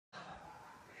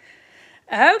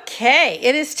Okay,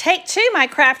 it is take two, my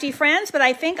crafty friends, but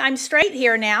I think I'm straight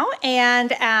here now.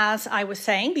 And as I was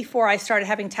saying before I started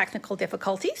having technical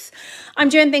difficulties, I'm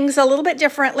doing things a little bit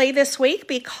differently this week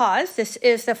because this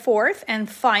is the fourth and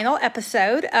final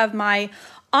episode of my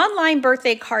online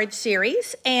birthday card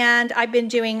series. And I've been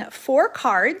doing 4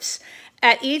 cards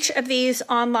at each of these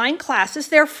online classes.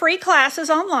 They're free classes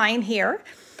online here.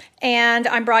 And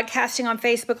I'm broadcasting on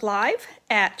Facebook Live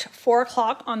at 4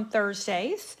 o'clock on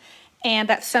Thursdays. And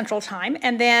that's Central Time.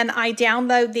 And then I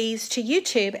download these to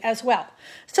YouTube as well.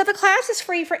 So the class is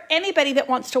free for anybody that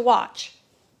wants to watch.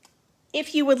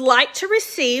 If you would like to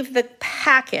receive the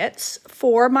packets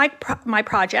for my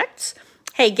projects,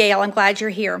 hey Gail, I'm glad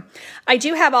you're here. I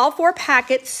do have all 4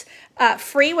 packets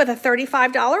free with a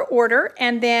 $35 order.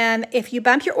 And then if you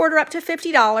bump your order up to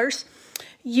 $50,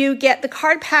 you get the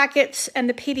card packets and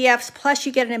the PDFs, plus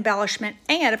you get an embellishment.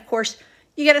 And of course,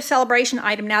 you get a celebration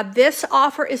item. Now, this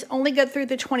offer is only good through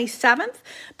the 27th.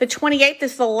 The 28th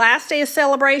is the last day of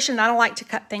celebration. I don't like to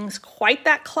cut things quite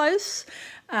that close.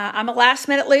 I'm a last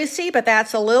minute Lucy, but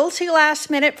that's a little too last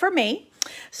minute for me.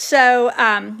 So,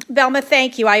 Velma,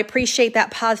 thank you. I appreciate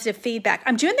that positive feedback.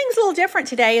 I'm doing things a little different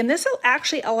today, and this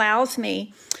actually allows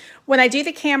me, when I do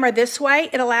the camera this way,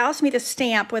 it allows me to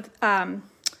stamp with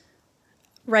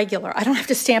regular. I don't have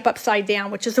to stamp upside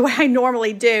down, which is the way I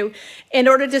normally do, in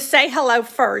order to say hello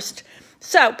first.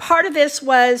 So part of this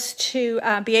was to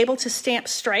be able to stamp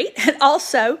straight, and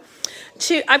also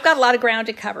I've got a lot of ground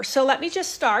to cover. So let me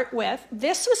just start with,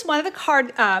 this was one of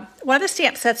the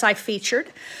stamp sets I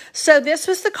featured. So this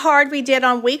was the card we did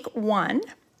on week 1,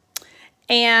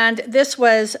 and this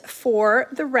was For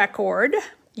the Record,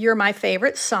 You're My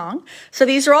Favorite Song. So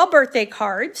these are all birthday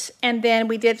cards, and then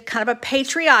we did kind of a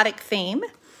patriotic theme.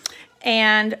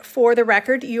 And For the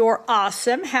Record, You're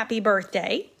Awesome, Happy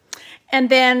Birthday.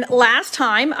 And then last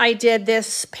time I did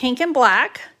this pink and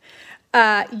black,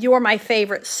 You're My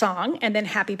Favorite Song, and then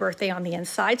Happy Birthday on the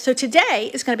inside. So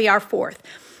today is going to be our 4th.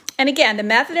 And again, the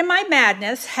method in my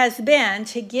madness has been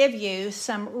to give you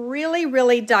some really,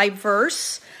 really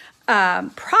diverse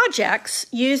projects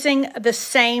using the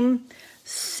same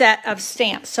set of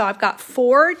stamps. So I've got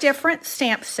 4 different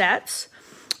stamp sets,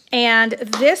 and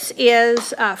this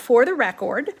is For the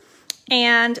Record.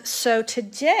 And so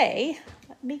today,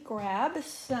 let me grab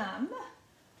some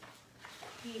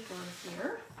paper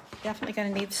here. Definitely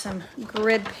going to need some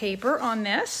grid paper on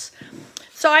this.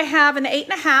 So I have an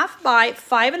 8.5 by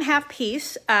 5.5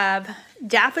 piece of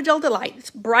Daffodil Delight. It's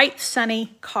bright,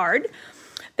 sunny card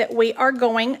that we are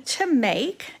going to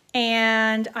make.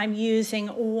 And I'm using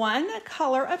 1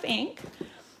 color of ink.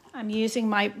 I'm using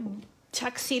my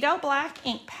Tuxedo Black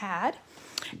ink pad.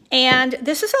 And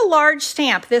this is a large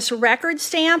stamp. This record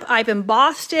stamp, I've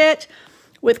embossed it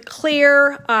with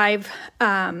clear. I've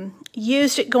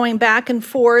used it going back and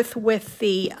forth with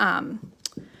the,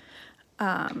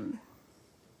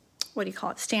 what do you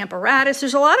call it, Stamparatus.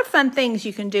 There's a lot of fun things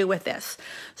you can do with this.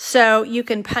 So you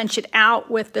can punch it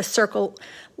out with the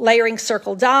layering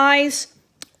circle dies,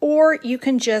 or you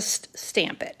can just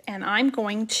stamp it. And I'm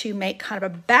going to make kind of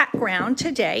a background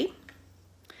today.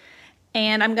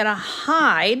 And I'm going to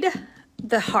hide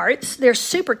the hearts. They're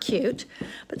super cute,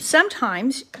 but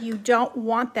sometimes you don't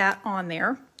want that on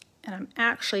there. And I'm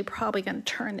actually probably going to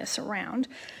turn this around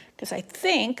because I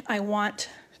think I want,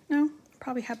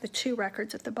 probably have the 2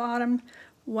 records at the bottom,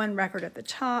 1 record at the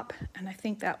top, and I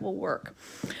think that will work.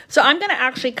 So I'm going to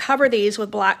actually cover these with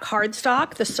black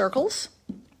cardstock, the circles.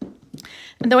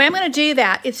 And the way I'm going to do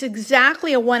that, it's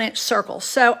exactly a 1-inch circle.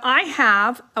 So I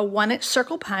have a 1-inch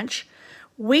circle punch.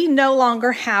 We no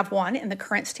longer have one in the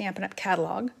current Stampin' Up!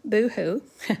 Catalog. Boo-hoo.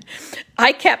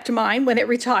 I kept mine when it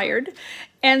retired.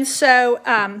 And so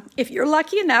if you're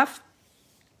lucky enough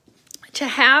to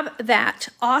have that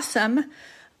awesome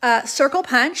circle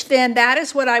punch, then that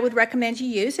is what I would recommend you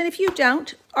use. And if you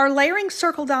don't, our layering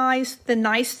circle dies, the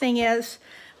nice thing is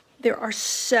there are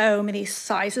so many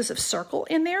sizes of circle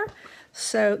in there.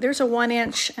 So there's a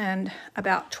 1-inch and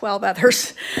about 12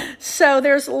 others. So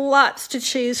there's lots to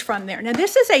choose from there. Now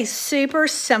this is a super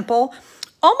simple,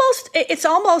 it's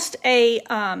almost a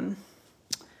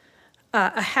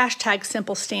hashtag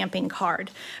simple stamping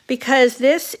card, because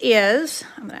this is,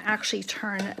 I'm going to actually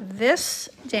turn this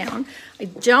down. I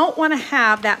don't want to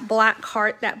have that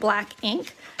black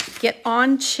ink get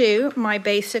onto my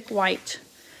basic white,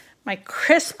 my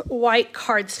crisp white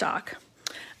cardstock.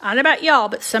 I don't know about y'all,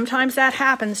 but sometimes that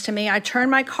happens to me. I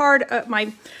turn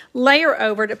my layer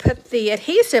over to put the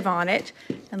adhesive on it,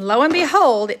 and lo and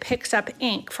behold, it picks up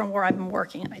ink from where I've been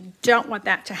working, and I don't want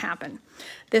that to happen.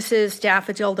 This is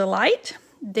Daffodil Delight.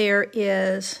 There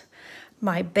is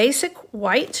my basic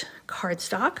white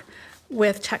cardstock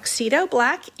with Tuxedo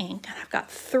Black ink. And I've got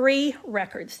 3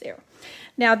 records there.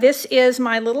 Now this is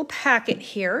my little packet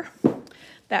here.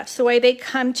 That's the way they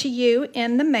come to you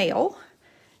in the mail.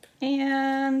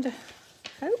 And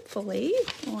hopefully,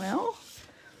 well,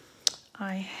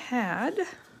 I had,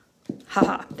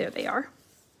 haha, there they are.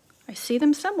 I see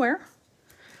them somewhere.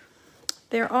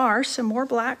 There are some more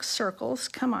black circles.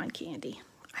 Come on, Candy.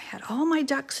 I had all my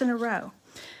ducks in a row.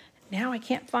 Now I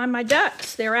can't find my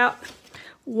ducks. They're out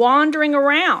wandering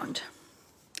around.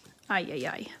 Ay, ay,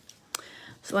 ay.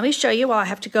 So let me show you. Well, I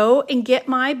have to go and get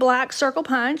my black circle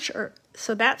punch.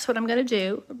 So that's what I'm going to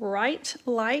do. Right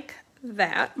like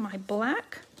that. My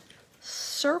black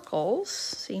circles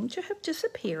seem to have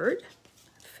disappeared.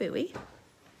 Phooey.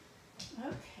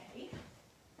 Okay.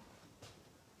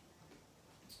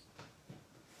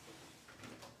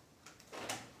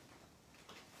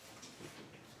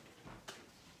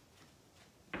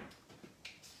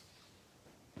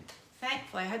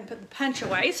 Thankfully, I hadn't put the punch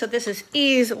away, so this is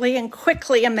easily and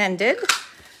quickly amended.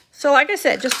 So like I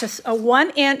said, just a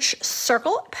 1-inch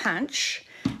circle punch,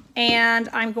 and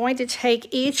I'm going to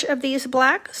take each of these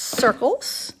black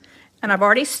circles, and I've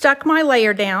already stuck my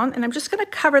layer down, and I'm just going to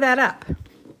cover that up.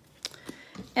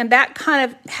 And that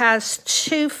kind of has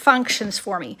 2 functions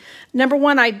for me. Number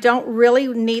 1, I don't really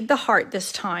need the heart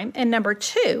this time, and number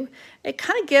 2, it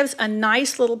kind of gives a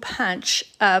nice little punch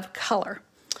of color.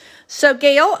 So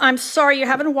Gail, I'm sorry you're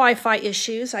having Wi-Fi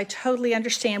issues. I totally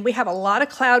understand. We have a lot of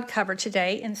cloud cover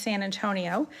today in San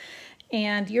Antonio,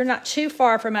 and you're not too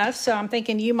far from us, so I'm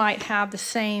thinking you might have the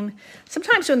same.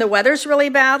 Sometimes when the weather's really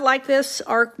bad like this,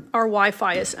 our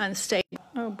Wi-Fi is unstable.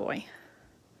 Oh boy.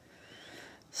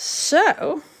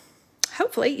 So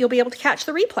hopefully you'll be able to catch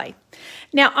the replay.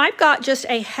 Now I've got just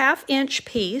a 1/2-inch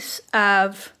piece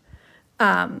of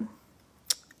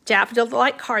Daffodil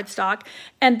Delight cardstock,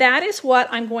 and that is what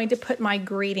I'm going to put my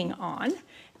greeting on.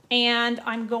 And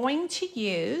I'm going to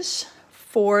use,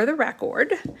 for the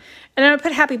record, and I'm going to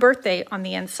put happy birthday on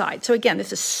the inside. So again,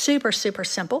 this is super, super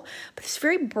simple, but it's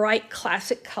very bright,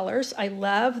 classic colors. I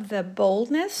love the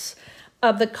boldness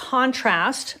of the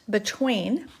contrast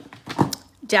between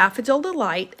Daffodil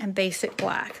Delight and Basic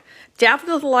Black.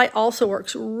 Daffodil Delight also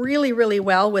works really, really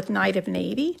well with Night of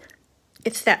Navy.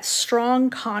 It's that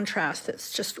strong contrast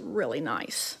that's just really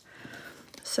nice.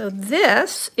 So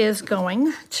this is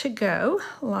going to go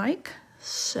like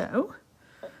so.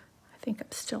 I think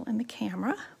I'm still in the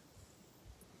camera.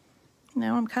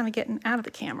 No, I'm kind of getting out of the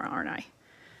camera, aren't I?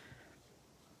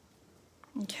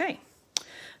 Okay.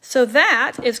 So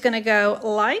that is going to go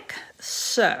like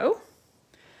so.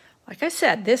 Like I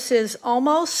said, this is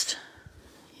almost,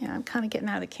 yeah, I'm kind of getting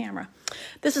out of the camera.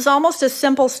 This is almost a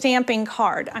simple stamping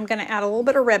card. I'm going to add a little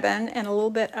bit of ribbon and a little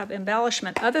bit of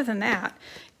embellishment. Other than that,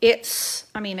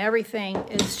 I mean, everything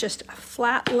is just a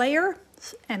flat layer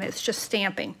and it's just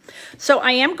stamping. So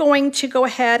I am going to go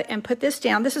ahead and put this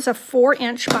down. This is a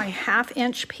 4-inch by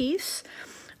 1/2-inch piece.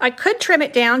 I could trim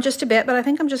it down just a bit, but I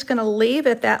think I'm just going to leave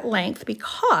it at that length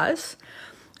because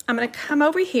I'm going to come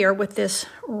over here with this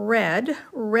red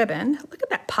ribbon. Look at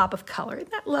that pop of color.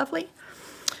 Isn't that lovely?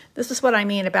 This is what I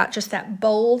mean about just that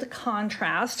bold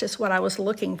contrast is what I was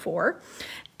looking for.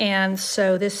 And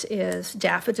so this is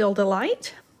Daffodil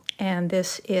Delight, and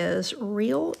this is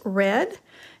Real Red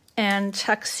and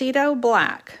Tuxedo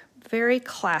Black. Very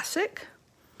classic,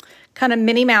 kind of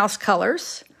Minnie Mouse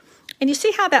colors. And you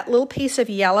see how that little piece of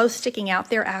yellow sticking out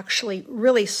there actually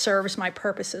really serves my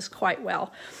purposes quite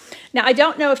well. Now, I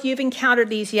don't know if you've encountered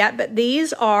these yet, but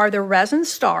these are the resin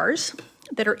stars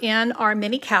that are in our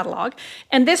mini catalog.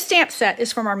 And this stamp set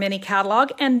is from our mini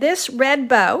catalog. And this red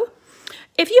bow,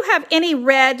 if you have any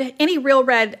real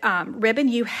red ribbon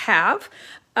you have,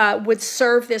 would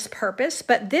serve this purpose.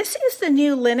 But this is the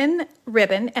new linen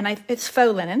ribbon, and it's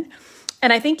faux linen.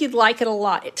 And I think you'd like it a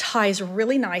lot. It ties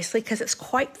really nicely because it's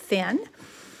quite thin.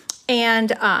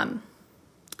 And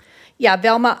yeah,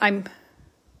 Velma,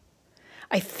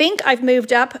 I think I've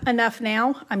moved up enough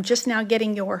now. I'm just now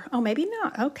getting your, oh, maybe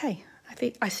not. Okay.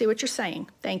 I see what you're saying.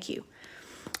 Thank you.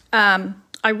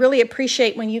 I really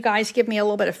appreciate when you guys give me a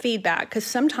little bit of feedback because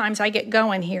sometimes I get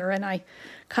going here and I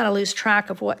kind of lose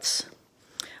track of what's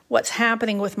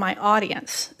happening with my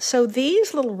audience. So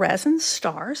these little resin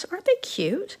stars, aren't they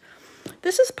cute?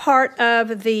 This is part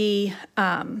of the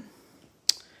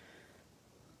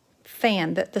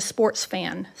fan, the sports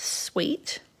fan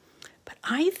suite. But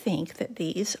I think that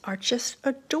these are just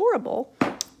adorable.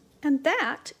 And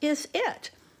that is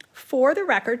it. For the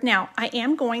record, now I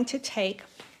am going to take,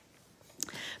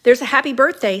 there's a happy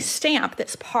birthday stamp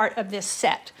that's part of this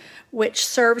set, which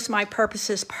serves my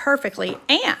purposes perfectly.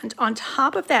 And on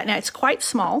top of that, now it's quite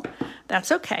small, that's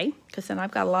okay, because then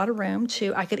I've got a lot of room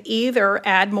to, I could either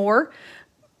add more,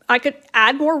 I could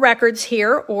add more records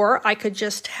here, or I could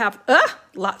just have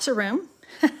lots of room.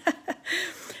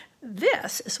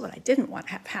 This is what I didn't want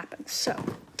to have happen. So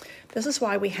this is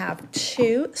why we have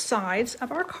two sides of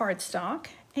our cardstock,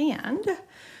 and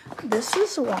this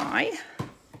is why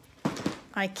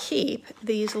I keep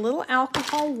these little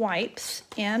alcohol wipes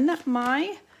in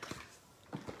my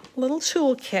little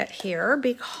toolkit here,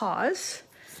 because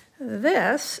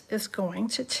this is going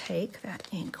to take that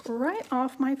ink right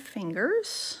off my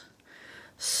fingers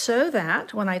so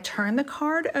that when I turn the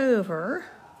card over,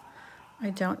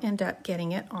 I don't end up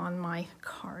getting it on my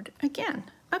card again.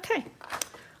 Okay,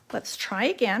 let's try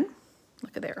again.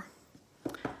 Look at there.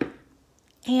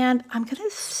 And I'm going to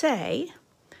say,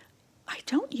 I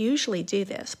don't usually do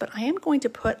this, but I am going to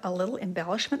put a little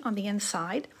embellishment on the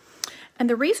inside. And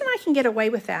the reason I can get away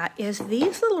with that is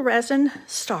these little resin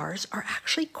stars are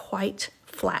actually quite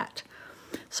flat.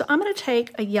 So I'm going to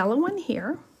take a yellow one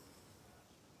here,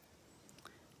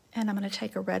 and I'm going to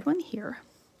take a red one here.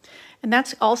 And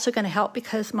that's also going to help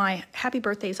because my happy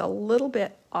birthday is a little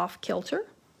bit off kilter.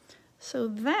 So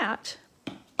that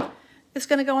is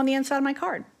going to go on the inside of my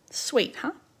card. Sweet,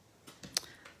 huh?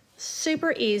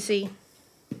 Super easy.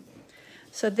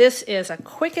 So this is a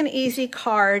quick and easy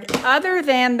card, other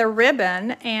than the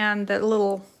ribbon and the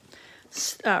little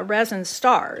resin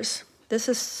stars. This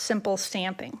is simple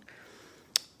stamping.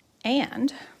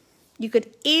 And you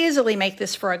could easily make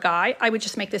this for a guy. I would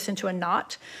just make this into a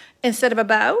knot instead of a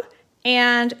bow.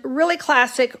 And really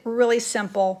classic, really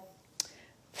simple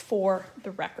for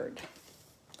the record.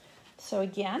 So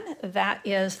again, that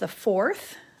is the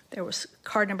fourth. There was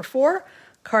card number 4,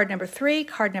 card number 3,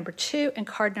 card number 2, and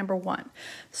card number 1.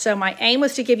 So my aim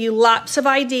was to give you lots of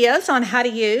ideas on how to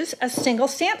use a single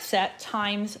stamp set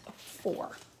times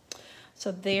 4.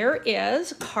 So there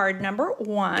is card number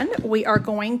 1. We are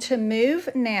going to move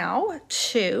now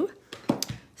to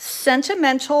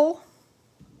Sentimental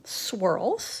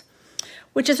Swirls,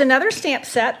 which is another stamp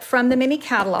set from the mini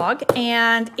catalog,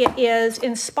 and it is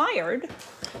inspired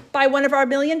by one of our $1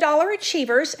 Million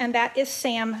Achievers, and that is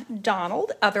Sam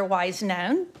Donald, otherwise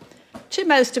known to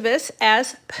most of us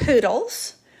as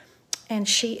Poodles, and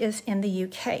she is in the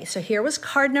UK. So here was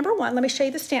card number 1. Let me show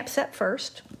you the stamp set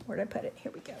first. Where did I put it?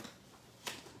 Here we go.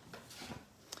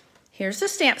 Here's the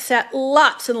stamp set.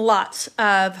 Lots and lots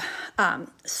of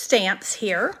stamps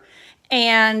here,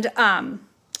 and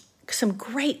some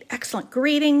great, excellent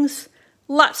greetings.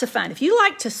 Lots of fun. If you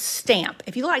like to stamp,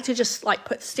 if you like to just like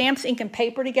put stamps, ink, and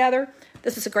paper together,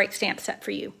 this is a great stamp set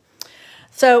for you.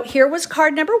 So here was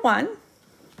card number 1.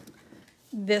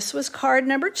 This was card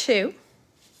number 2.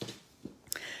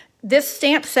 This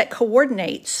stamp set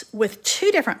coordinates with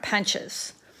 2 different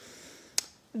punches.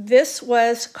 This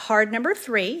was card number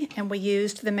 3, and we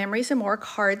used the Memories and More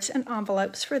cards and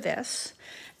envelopes for this.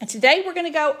 And today we're going to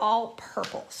go all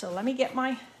purple. So let me get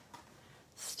my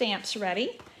stamps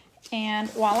ready. And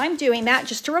while I'm doing that,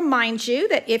 just to remind you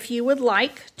that if you would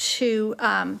like to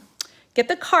get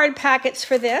the card packets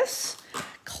for this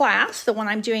class, the one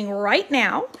I'm doing right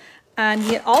now,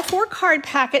 you get all 4 card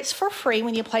packets for free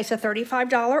when you place a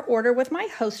 $35 order with my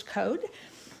host code.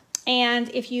 And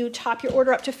if you top your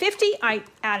order up to $50, I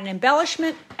add an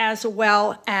embellishment, as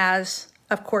well as,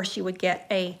 of course, you would get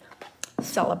a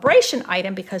celebration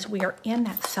item, because we are in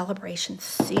that celebration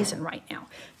season right now.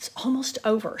 It's almost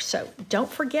over, so don't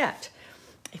forget.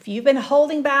 If you've been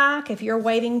holding back, if you're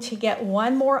waiting to get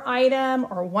one more item,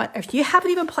 or if you haven't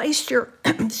even placed your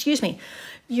excuse me,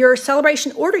 your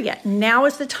celebration order yet, now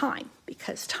is the time,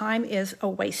 because time is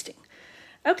a-wasting.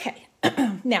 Okay,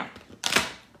 now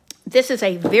this is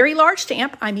a very large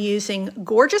stamp. I'm using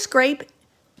Gorgeous Grape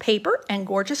paper and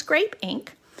Gorgeous Grape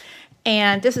ink.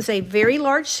 And this is a very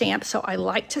large stamp, so I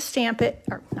like to stamp it,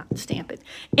 or not stamp it,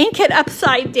 ink it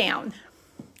upside down.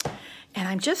 And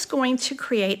I'm just going to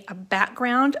create a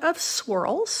background of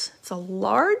swirls. It's a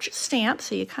large stamp,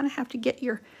 so you kind of have to get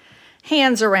your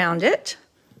hands around it.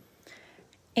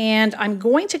 And I'm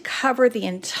going to cover the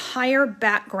entire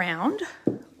background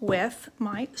with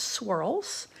my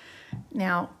swirls.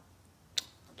 Now,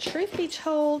 truth be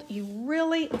told,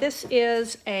 this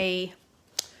is a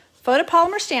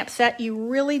photopolymer stamp set. You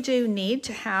really do need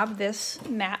to have this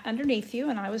mat underneath you,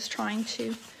 and I was trying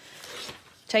to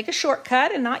take a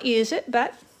shortcut and not use it,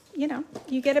 but you know,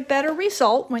 you get a better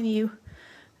result when you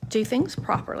do things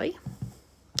properly.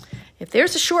 If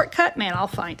there's a shortcut, man, I'll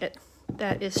find it.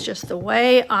 That is just the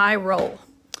way I roll.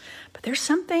 But there's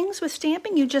some things with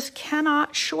stamping you just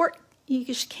can't shortcut.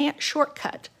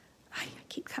 I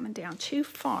keep coming down too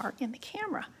far in the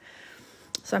camera.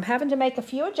 So I'm having to make a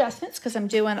few adjustments because I'm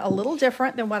doing a little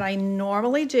different than what I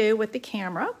normally do with the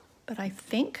camera. But I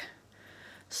think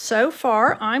so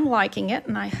far I'm liking it,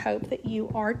 and I hope that you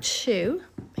are too.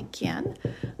 Again,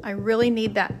 I really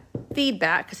need that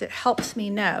feedback because it helps me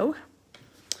know.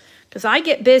 Because I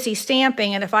get busy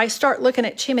stamping, and if I start looking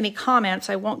at too many comments,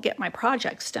 I won't get my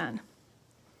projects done.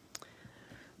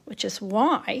 Which is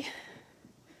why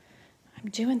I'm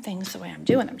doing things the way I'm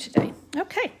doing them today.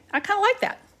 Okay, I kind of like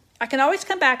that. I can always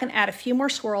come back and add a few more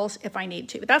swirls if I need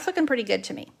to, but that's looking pretty good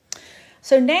to me.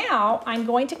 So now I'm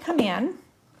going to come in,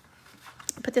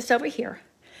 put this over here,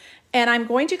 and I'm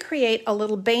going to create a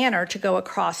little banner to go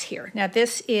across here. Now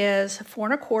this is 4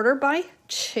 1/4 by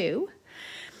 2.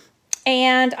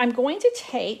 And I'm going to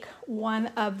take one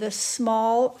of the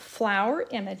small flower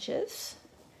images,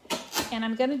 and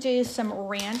I'm going to do some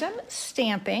random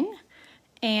stamping.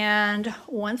 And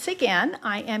once again,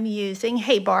 I am using,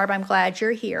 hey Barb, I'm glad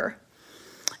you're here.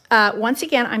 Once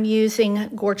again, I'm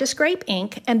using Gorgeous Grape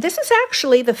ink, and this is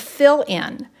actually the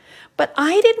fill-in, but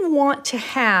I didn't want to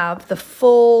have the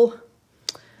full,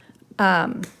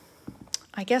 I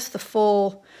guess the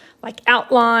full like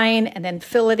outline and then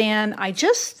fill it in.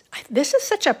 This is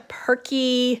such a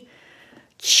perky,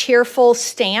 cheerful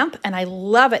stamp, and I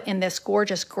love it in this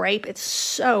Gorgeous Grape. It's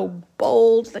so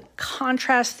bold. The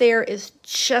contrast there is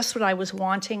just what I was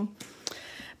wanting,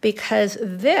 because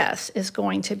this is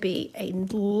going to be a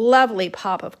lovely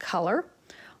pop of color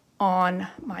on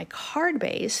my card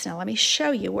base. Now let me show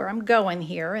you where I'm going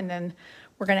here, and then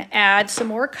we're going to add some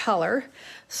more color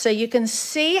so you can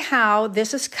see how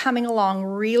this is coming along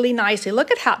really nicely.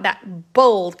 Look at how that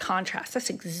bold contrast.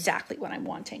 That's exactly what I'm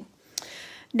wanting.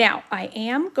 Now, I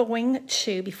am going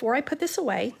to, before I put this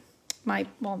away, my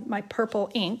purple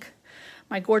ink,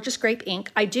 my Gorgeous Grape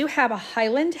ink, I do have a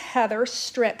Highland Heather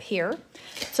strip here.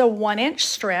 It's a 1-inch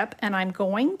strip, and I'm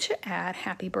going to add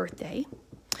Happy Birthday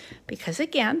because,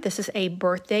 again, this is a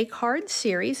birthday card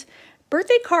series.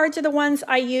 Birthday cards are the ones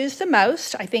I use the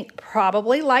most, I think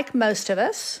probably like most of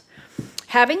us.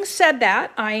 Having said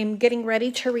that, I'm getting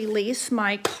ready to release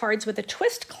my Cards with a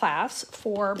Twist class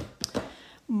for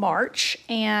March,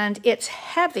 and it's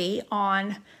heavy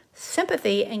on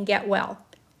sympathy and get well.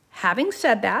 Having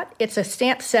said that, it's a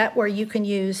stamp set where you can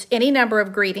use any number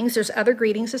of greetings. There's other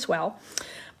greetings as well.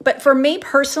 But for me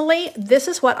personally, this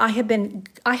is what I have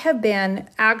been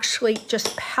actually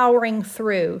just powering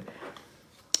through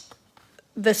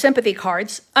the sympathy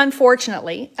cards,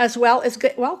 unfortunately, as well as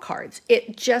get well cards.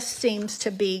 It just seems to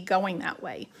be going that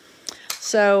way.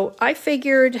 So I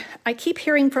figured, I keep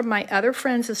hearing from my other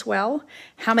friends as well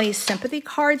how many sympathy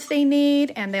cards they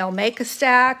need, and they'll make a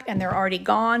stack and they're already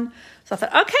gone. So I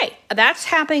thought, okay, that's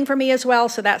happening for me as well,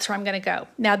 so that's where I'm going to go.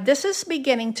 Now this is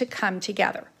beginning to come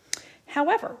together.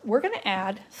 However, we're going to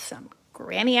add some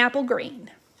Granny Apple Green.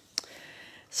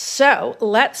 So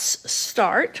let's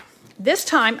start. This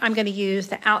time I'm going to use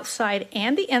the outside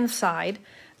and the inside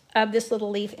of this little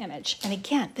leaf image. And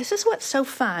again, this is what's so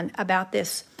fun about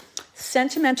this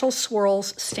Sentimental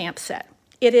Swirls stamp set.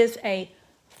 It is a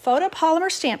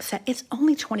photopolymer stamp set. It's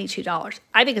only $22.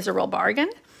 I think it's a real bargain,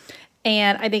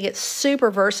 and I think it's super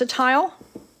versatile.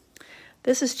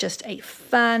 This is just a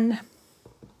fun,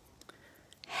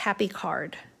 happy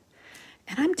card.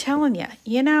 And I'm telling you,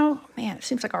 you know, man, it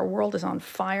seems like our world is on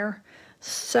fire.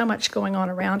 So much going on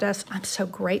around us. I'm so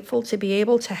grateful to be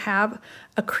able to have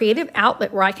a creative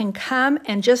outlet where I can come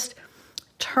and just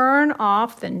turn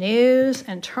off the news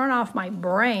and turn off my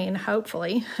brain,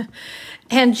 hopefully,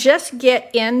 and just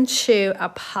get into a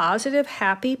positive,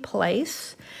 happy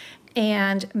place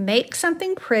and make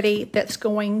something pretty that's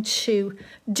going to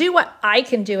do what I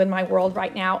can do in my world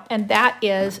right now, and that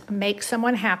is make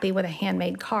someone happy with a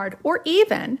handmade card, or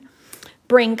even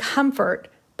bring comfort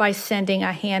by sending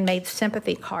a handmade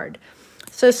sympathy card.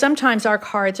 So sometimes our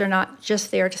cards are not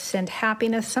just there to send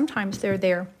happiness, sometimes they're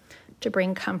there to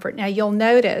bring comfort. Now you'll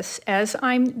notice as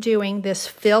I'm doing this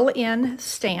fill-in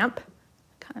stamp,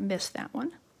 kind of missed that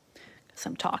one because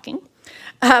I'm talking,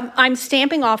 I'm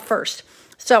stamping off first.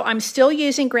 So I'm still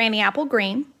using Granny Apple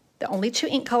Green. The only two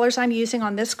ink colors I'm using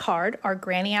on this card are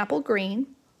Granny Apple Green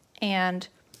and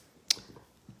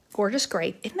Gorgeous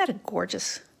Grape. Isn't that a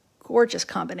gorgeous, gorgeous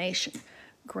combination?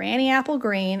 Granny Apple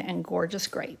Green and Gorgeous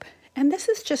Grape. And this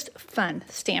is just fun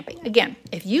stamping. Again,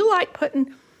 if you like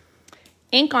putting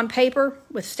ink on paper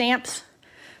with stamps,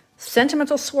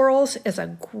 Sentimental Swirls is a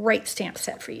great stamp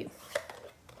set for you.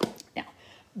 Now,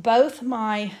 both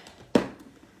my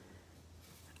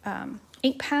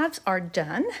ink pads are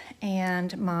done,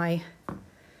 and my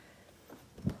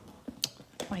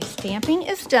stamping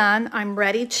is done. I'm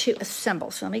ready to assemble.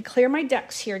 So let me clear my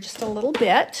decks here just a little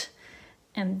bit,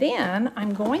 And then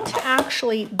I'm going to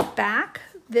actually back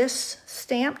this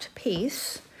stamped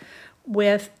piece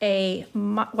with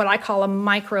what I call a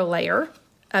micro layer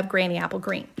of Granny Apple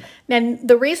Green. Now,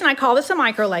 the reason I call this a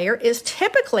micro layer is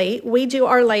typically we do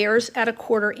our layers at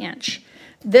 1/4 inch.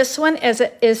 This one is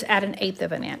at 1/8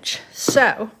 of an inch.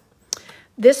 So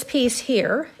this piece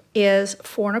here is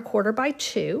 4 1/4 by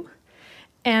 2,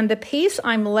 and the piece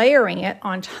I'm layering it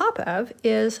on top of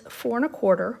is 4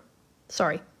 1/4,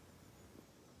 sorry,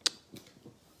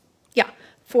 yeah,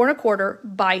 4 1/4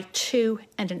 by 2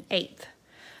 1/8.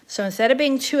 So instead of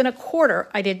being 2 1/4,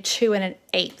 I did 2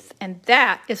 1/8, and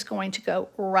that is going to go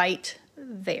right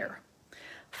there.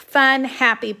 Fun,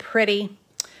 happy, pretty,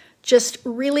 just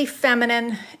really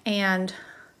feminine, and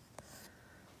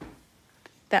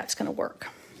that's going to work.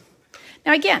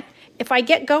 Now again, if I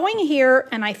get going here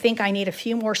and I think I need a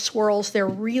few more swirls, they're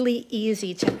really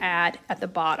easy to add at the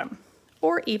bottom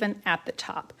or even at the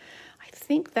top. I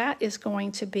think that is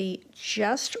going to be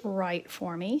just right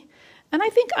for me. And I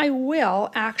think I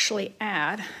will actually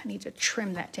add, I need to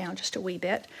trim that down just a wee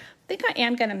bit. I think I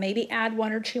am going to maybe add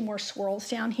 1 or 2 more swirls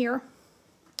down here.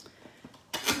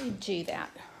 Let me do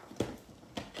that.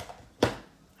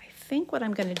 I think what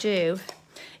I'm going to do,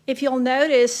 if you'll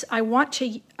notice, I want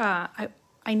to, I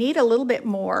need a little bit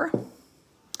more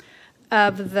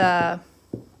of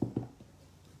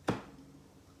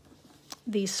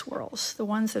these swirls, the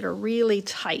ones that are really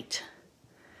tight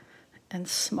and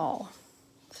small.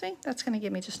 See, that's going to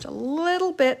give me just a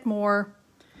little bit more,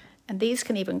 and these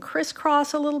can even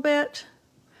crisscross a little bit,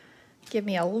 give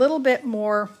me a little bit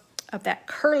more of that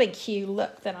curly Q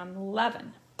look that I'm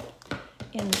loving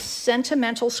in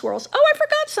Sentimental Swirls. Oh, I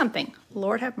forgot something.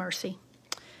 Lord have mercy.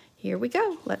 Here we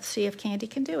go. Let's see if Candy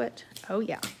can do it. Oh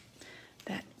yeah,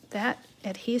 that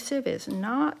adhesive is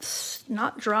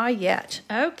not dry yet.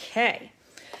 Okay.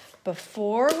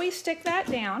 Before we stick that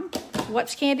down,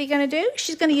 what's Candy going to do?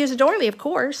 She's going to use a doily, of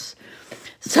course.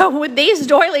 So with these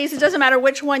doilies, it doesn't matter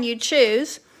which one you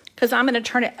choose, because I'm going to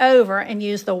turn it over and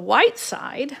use the white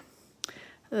side.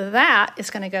 That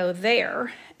is going to go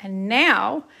there. And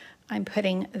now I'm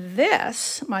putting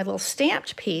this, my little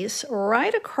stamped piece,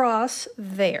 right across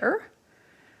there.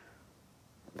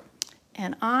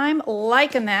 And I'm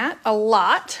liking that a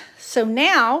lot. So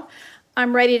now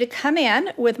I'm ready to come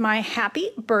in with my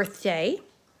happy birthday.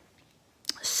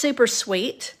 Super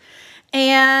sweet.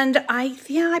 And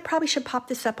I probably should pop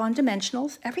this up on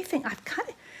dimensionals. Everything, I've kind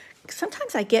of,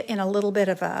 sometimes I get in a little bit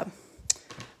of a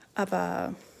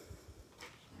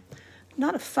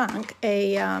not a funk,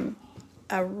 a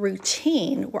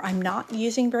routine where I'm not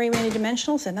using very many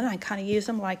dimensionals, and then I kind of use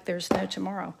them like there's no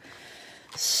tomorrow.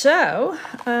 So,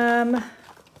 and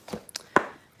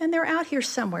they're out here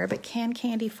somewhere, but can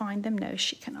Candy find them? No,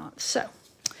 she cannot. So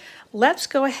let's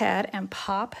go ahead and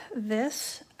pop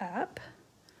this up.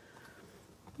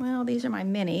 Well, these are my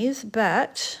minis,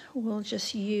 but we'll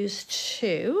just use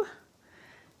 2.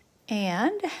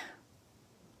 And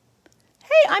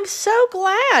hey, I'm so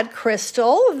glad,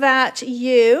 Crystal, that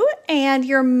you and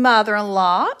your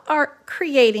mother-in-law are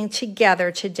creating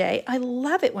together today. I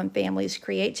love it when families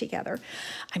create together.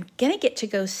 I'm going to get to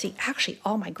go see actually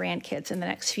all my grandkids in the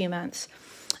next few months.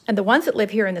 And the ones that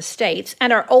live here in the States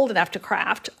and are old enough to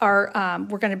craft are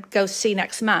we're going to go see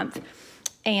next month.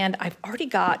 And I've already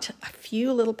got a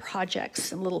few little projects,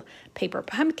 some little paper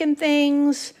pumpkin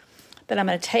things that I'm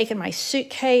going to take in my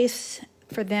suitcase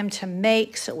for them to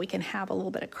make so we can have a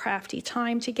little bit of crafty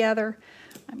time together.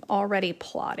 I'm already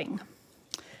plotting.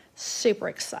 Super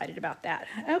excited about that.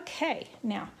 Okay,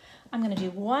 now I'm going to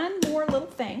do one more little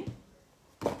thing.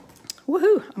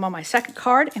 Woohoo! I'm on my second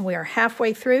card and we are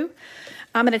halfway through.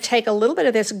 I'm going to take a little bit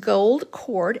of this gold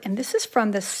cord, and this is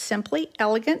from the Simply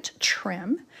Elegant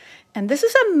trim. And this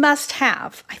is a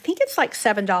must-have. I think it's like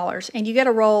 $7, and you get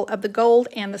a roll of the gold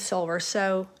and the silver,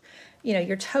 so you know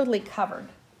you're totally covered.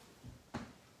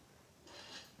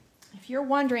 If you're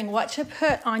wondering what to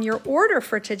put on your order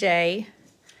for today,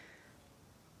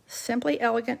 Simply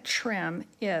Elegant trim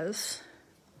is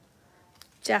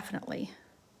definitely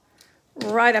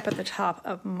right up at the top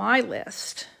of my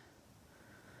list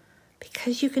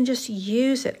because you can just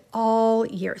use it all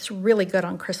year. It's really good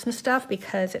on Christmas stuff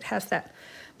because it has that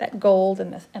gold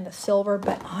and the silver,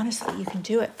 but honestly, you can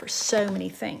do it for so many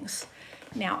things.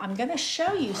 Now, I'm going to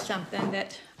show you something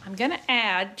that I'm going to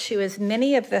add to as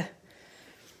many of the,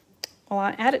 well,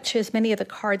 I'll add it to as many of the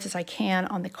cards as I can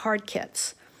on the card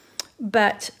kits,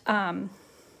 but I'm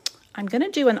going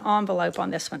to do an envelope on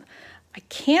this one. I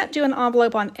can't do an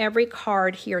envelope on every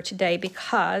card here today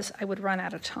because I would run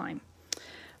out of time,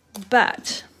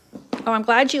 but I'm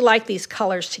glad you like these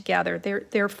colors together.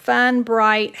 They're fun,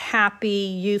 bright, happy,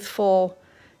 youthful,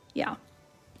 Yeah.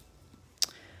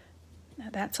 Now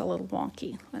that's a little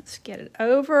wonky. Let's get it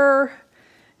over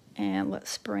and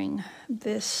let's bring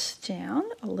this down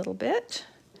a little bit.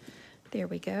 There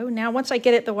we go. Now once I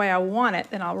get it the way I want it,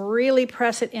 then I'll really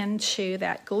press it into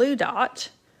that glue dot.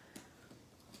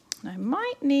 I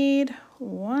might need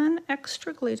one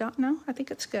extra glue dot. No, I think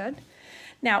it's good.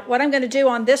 Now what I'm going to do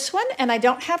on this one, and I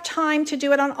don't have time to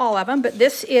do it on all of them, but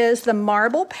this is the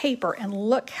marble paper, and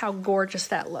look how gorgeous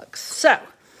that looks. So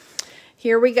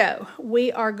here we go.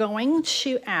 We are going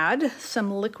to add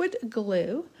some liquid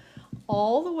glue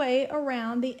all the way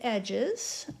around the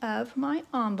edges of my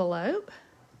envelope.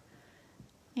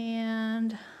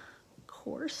 And of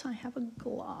course I have a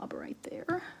glob right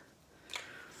there.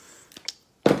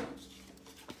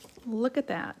 Look at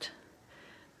that.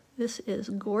 This is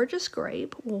Gorgeous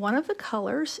Grape, one of the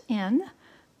colors in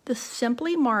the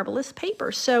Simply Marvelous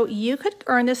paper. So you could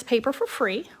earn this paper for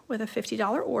free with a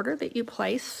 $50 order that you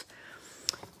place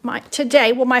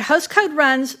today. Well, my host code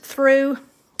runs through,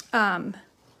 well,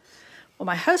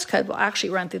 my host code will actually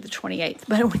run through the 28th,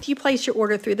 but when you place your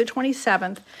order through the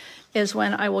 27th is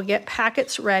when I will get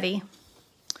packets ready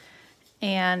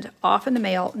and off in the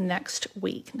mail next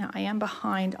week. Now, I am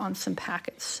behind on some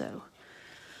packets, so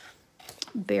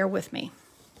bear with me.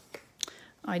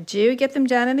 I do get them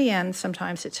done in the end.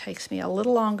 Sometimes it takes me a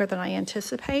little longer than I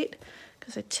anticipate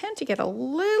because I tend to get a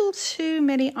little too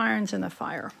many irons in the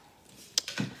fire.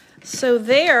 So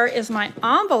there is my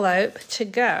envelope to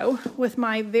go with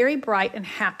my very bright and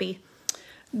happy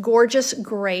Gorgeous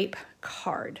Grape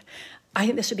card. I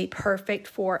think this would be perfect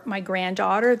for my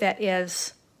granddaughter that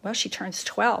is, well, she turns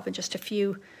 12 in just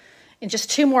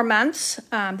 2 more months.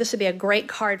 This would be a great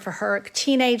card for her.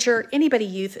 Teenager, anybody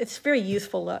youth, it's a very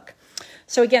youthful look.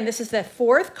 So again, this is the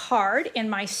 4th card in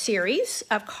my series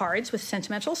of cards with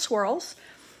Sentimental Swirls.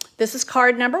 This is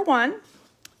card number 1.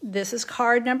 This is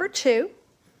card number 2.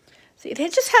 See, it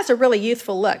just has a really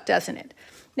youthful look, doesn't it?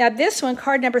 Now this one,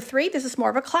 card number 3, this is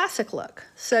more of a classic look.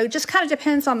 So just kind of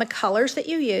depends on the colors that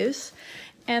you use.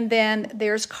 And then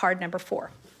there's card number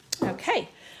 4. Okay,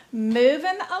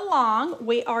 moving along,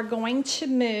 we are going to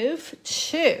move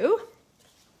to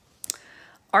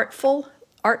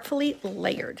Artfully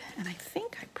Layered. And I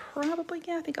think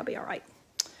I think I'll be all right.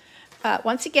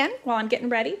 Once again, while I'm getting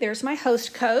ready, there's my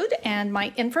host code and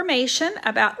my information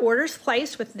about orders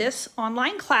placed with this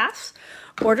online class.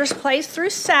 Orders placed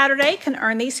through Saturday can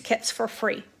earn these kits for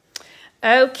free.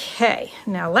 Okay,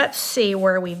 now let's see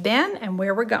where we've been and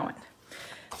where we're going.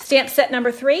 Stamp set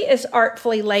number 3 is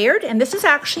Artfully Layered, and this is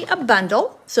actually a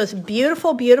bundle. So it's a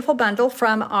beautiful, beautiful bundle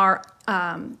from our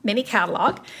mini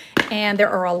catalog. And there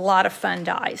are a lot of fun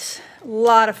dies. A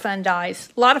lot of fun dies.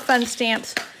 A lot of fun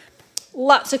stamps.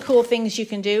 Lots of cool things you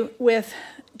can do with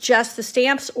just the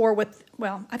stamps or with,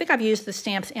 well, I think I've used the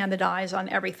stamps and the dies on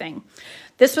everything.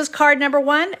 This was card number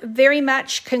 1. Very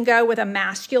much can go with a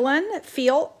masculine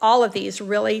feel. All of these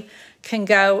really can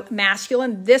go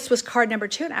masculine. This was card number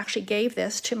 2, and I actually gave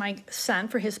this to my son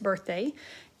for his birthday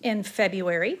in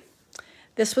February.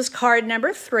 This was card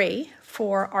number 3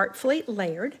 for Artfully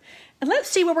Layered. And let's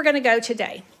see where we're going to go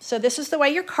today. So this is the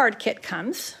way your card kit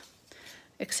comes,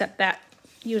 except that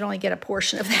you'd only get a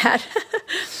portion of that.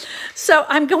 So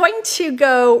I'm going to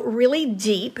go really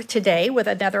deep today with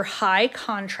another high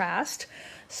contrast.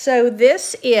 So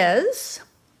this is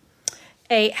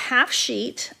a half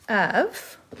sheet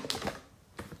of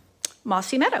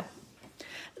Mossy Meadow.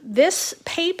 This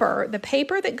paper, the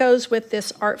paper that goes with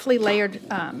this Artfully Layered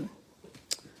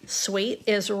suite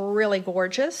is really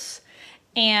gorgeous.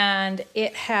 And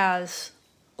it has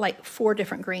like 4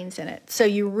 different greens in it. So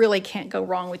you really can't go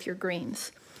wrong with your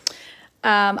greens.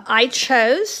 I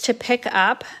chose to pick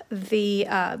up the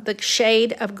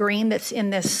shade of green that's in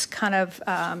this kind of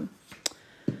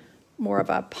more of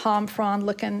a palm frond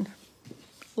looking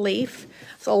leaf.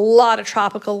 There's a lot of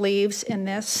tropical leaves in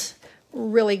this.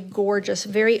 Really gorgeous,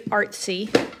 very artsy,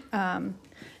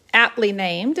 aptly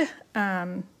named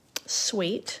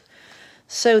suite.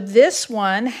 So this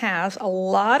one has a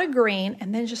lot of green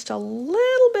and then just a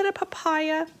little bit of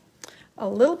papaya, a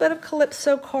little bit of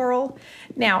calypso coral.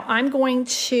 Now I'm going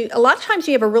to, a lot of times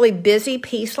you have a really busy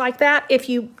piece like that. If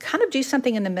you kind of do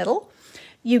something in the middle,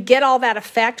 you get all that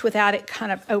effect without it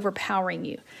kind of overpowering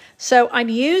you. So I'm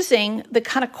using the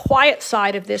kind of quiet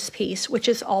side of this piece, which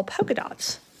is all polka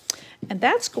dots. And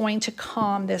that's going to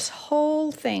calm this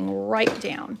whole thing right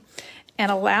down and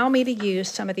allow me to use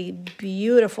some of the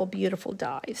beautiful, beautiful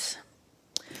dies.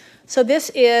 So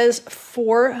this is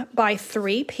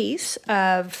 4x3 piece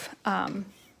of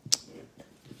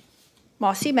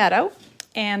Mossy Meadow,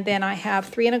 and then I have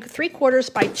 3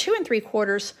 3/4 by 2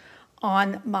 3/4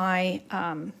 on my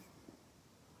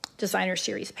designer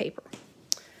series paper.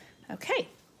 Okay,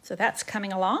 so that's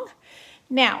coming along.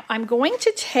 Now I'm going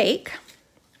to take,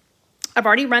 I've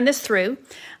already run this through.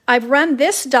 I've run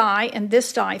this die and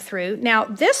this die through. Now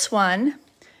this one,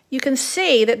 you can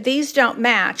see that these don't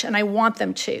match and I want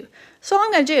them to. So all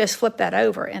I'm going to do is flip that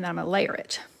over and I'm going to layer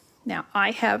it. Now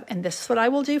I have, and this is what I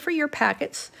will do for your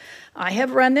packets, I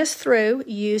have run this through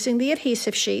using the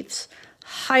adhesive sheets.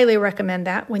 Highly recommend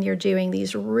that when you're doing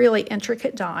these really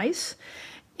intricate dies.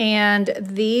 And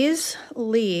these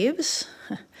leaves,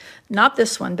 not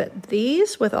this one, but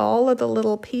these with all of the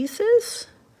little pieces,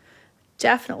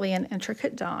 definitely an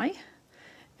intricate die.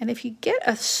 And if you get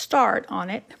a start on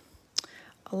it,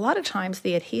 a lot of times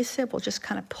the adhesive will just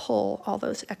kind of pull all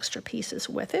those extra pieces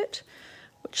with it,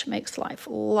 which makes life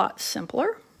a lot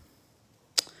simpler.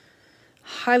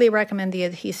 Highly recommend the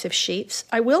adhesive sheets.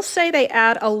 I will say they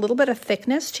add a little bit of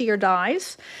thickness to your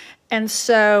dies, and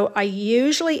so I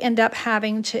usually end up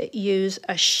having to use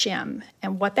a shim.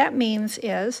 And what that means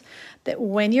is that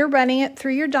when you're running it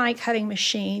through your die cutting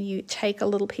machine, you take a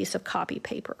little piece of copy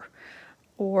paper,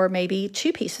 or maybe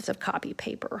 2 pieces of copy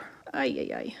paper. What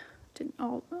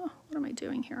am I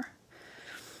doing here?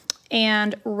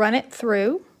 And run it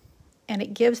through, and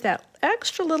it gives that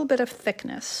extra little bit of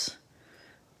thickness.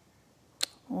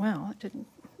 Well, it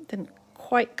didn't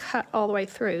quite cut all the way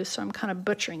through, so I'm kind of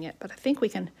butchering it, but I think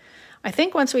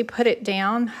once we put it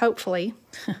down, hopefully,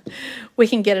 we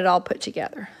can get it all put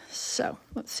together. So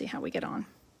let's see how we get on.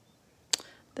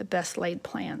 The best laid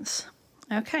plans.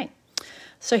 Okay,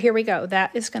 so here we go.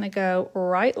 That is going to go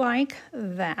right like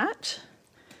that.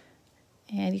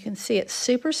 And you can see it's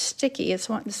super sticky. It's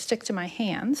wanting to stick to my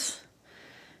hands.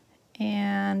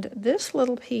 And this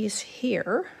little piece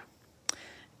here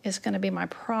is going to be my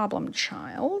problem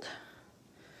child.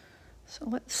 So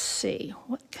let's see,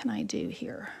 what can I do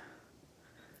here?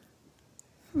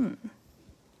 I'm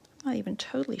not even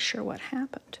totally sure what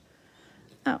happened.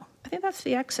 Oh, I think that's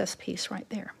the excess piece right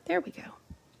there. There we go.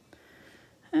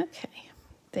 Okay,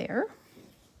 there.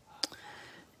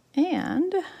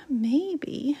 And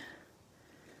maybe,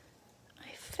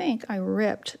 I think I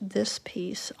ripped this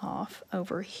piece off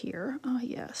over here. Oh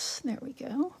yes, there we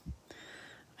go.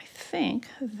 I think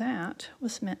that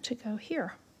was meant to go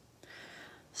here.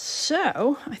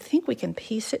 So I think we can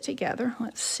piece it together.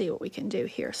 Let's see what we can do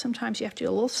here. Sometimes you have to do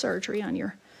a little surgery on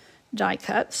your die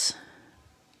cuts.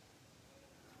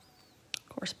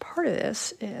 Of course, part of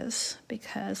this is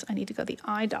because I need to go to the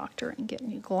eye doctor and get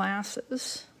new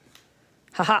glasses.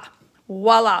 Haha,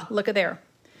 voila, look at there.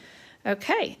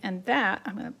 Okay, and that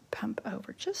I'm going to pump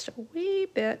over just a wee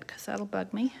bit because that'll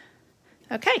bug me.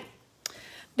 Okay.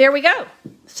 There we go.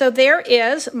 So there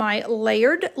is my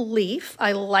layered leaf.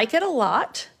 I like it a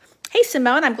lot. Hey,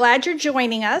 Simone, I'm glad you're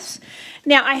joining us.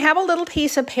 Now, I have a little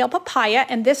piece of pale papaya,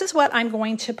 and this is what I'm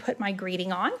going to put my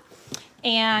greeting on.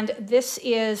 And this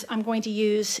is, I'm going to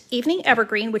use Evening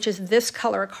Evergreen, which is this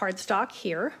color cardstock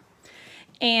here.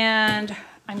 And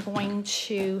I'm going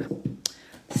to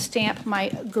stamp my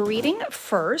greeting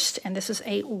first. And this is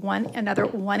another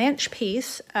 1-inch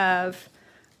piece of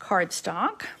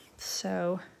cardstock.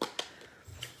 So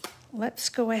let's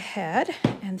go ahead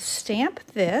and stamp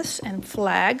this and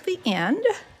flag the end.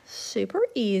 Super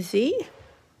easy.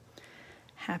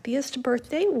 Happiest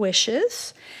birthday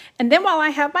wishes. And then while I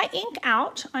have my ink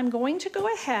out, I'm going to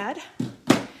go ahead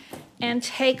and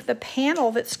take the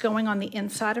panel that's going on the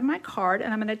inside of my card,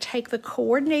 and I'm going to take the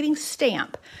coordinating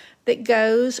stamp that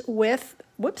goes with,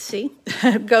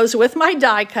 goes with my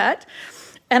die cut,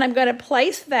 and I'm going to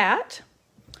place that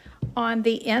on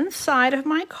the inside of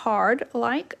my card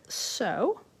like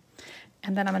so.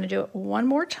 And then I'm going to do it one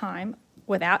more time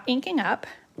without inking up.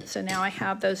 So now I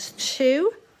have those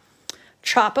 2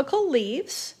 tropical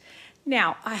leaves.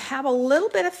 Now I have a little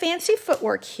bit of fancy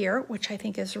footwork here, which I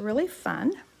think is really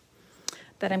fun,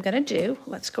 that I'm going to do.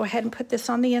 Let's go ahead and put this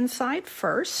on the inside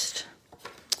first.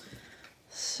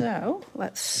 So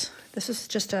this is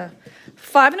just a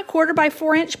 5 1/4 by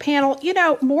 4-inch panel. You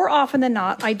know, more often than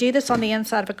not, I do this on the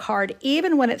inside of a card,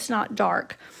 even when it's not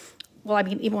dark. Well, I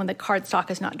mean, even when the cardstock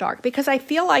is not dark, because I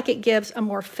feel like it gives a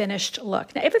more finished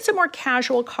look. Now, if it's a more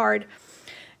casual card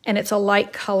and it's a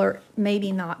light color,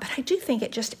 maybe not, but I do think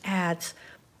it just adds,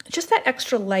 just that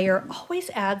extra layer always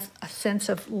adds a sense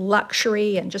of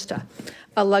luxury and just a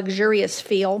luxurious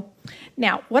feel.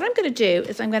 Now, what I'm going to do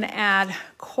is I'm going to add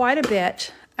quite a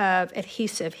bit of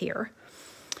adhesive here,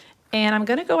 and I'm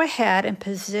going to go ahead and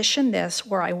position this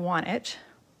where I want it,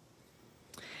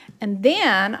 and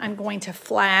then I'm going to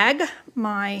flag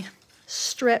my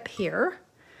strip here,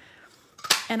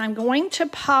 and I'm going to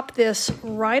pop this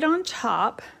right on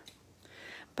top,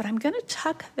 but I'm going to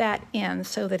tuck that in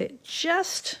so that it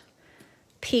just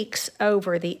peeks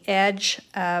over the edge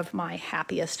of my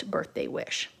happiest birthday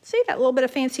wish. See that little bit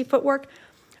of fancy footwork?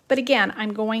 But again,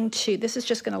 I'm going to, this is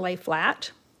just going to lay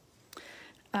flat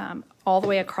all the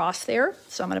way across there.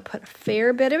 So I'm going to put a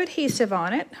fair bit of adhesive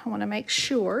on it. I want to make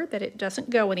sure that it doesn't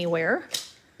go anywhere.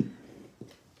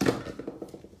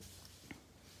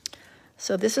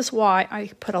 So this is why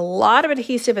I put a lot of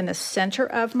adhesive in the center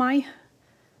of my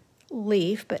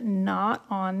leaf, but not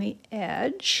on the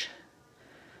edge,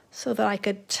 so that I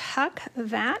could tuck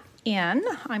that in.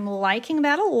 I'm liking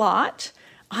that a lot.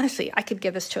 Honestly, I could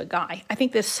give this to a guy. I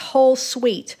think this whole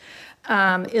suite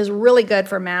is really good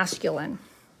for masculine.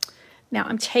 Now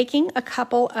I'm taking a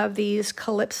couple of these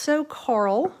Calypso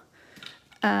Coral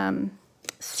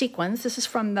sequins. This is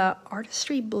from the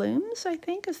Artistry Blooms, I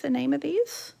think is the name of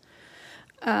these.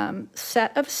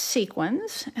 Set of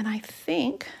sequins, and I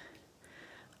think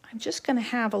I'm just going to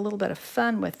have a little bit of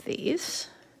fun with these.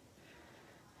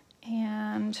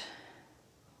 And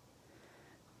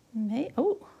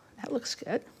oh, that looks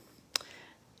good.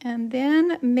 And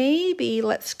then maybe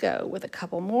let's go with a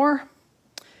couple more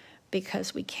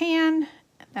because we can.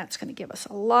 That's going to give us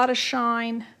a lot of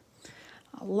shine,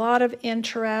 a lot of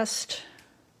interest.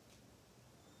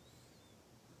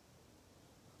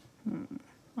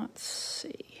 Let's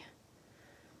see.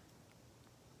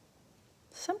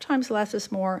 Sometimes less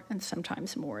is more, and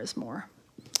sometimes more is more.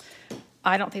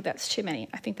 I don't think that's too many.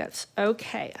 I think that's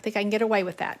okay. I think I can get away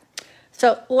with that.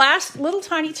 So last little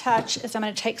tiny touch is I'm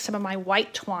going to take some of my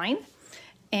white twine.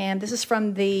 And this is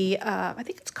from the, I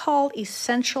think it's called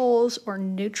Essentials or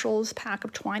Neutrals pack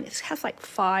of twine. It has like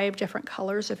 5 different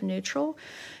colors of neutral.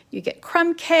 You get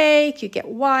crumb cake, you get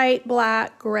white,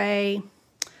 black, gray.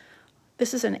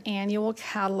 This is an annual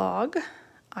catalog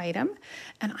item.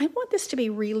 And I want this to be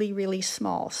really, really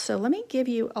small. So let me give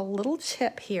you a little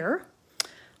tip here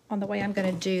on the way I'm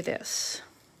going to do this.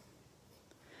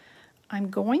 I'm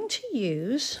going to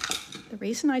use, the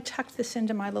reason I tucked this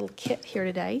into my little kit here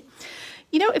today,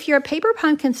 you know, if you're a Paper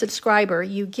Pumpkin subscriber,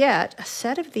 you get a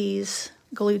set of these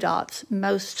glue dots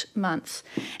most months,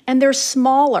 and they're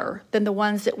smaller than the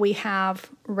ones that we have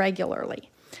regularly.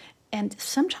 And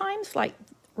sometimes, like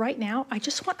right now, I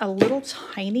just want a little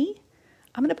tiny,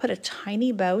 I'm going to put a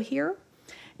tiny bow here,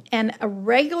 and a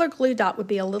regular glue dot would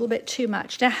be a little bit too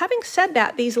much. Now, having said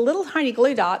that, these little tiny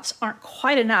glue dots aren't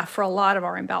quite enough for a lot of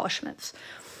our embellishments.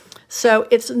 So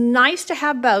it's nice to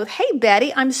have both. Hey,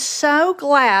 Betty, I'm so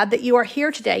glad that you are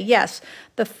here today. Yes,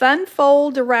 the fun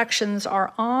fold directions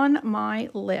are on my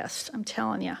list. I'm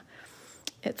telling you,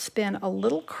 it's been a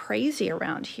little crazy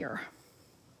around here,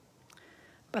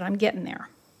 but I'm getting there.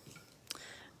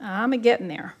 I'm getting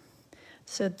there.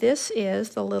 So this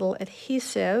is the little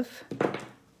adhesive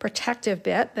protective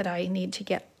bit that I need to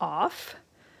get off.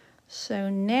 So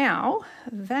now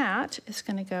that is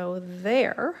going to go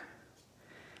there.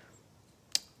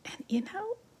 And you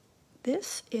know,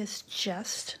 this is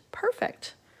just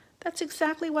perfect. That's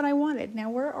exactly what I wanted. Now,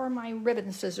 where are my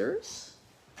ribbon scissors?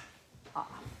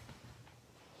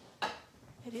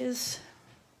 It is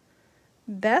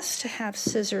best to have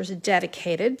scissors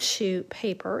dedicated to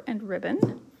paper and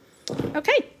ribbon.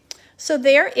 Okay, so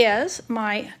there is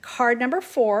my card number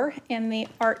 4 in the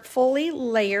Artfully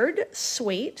Layered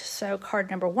Suite. So card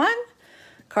number 1,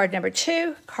 card number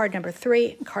 2, card number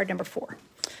 3, and card number 4.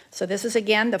 So this is,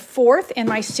 again, the 4th in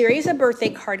my series of birthday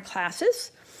card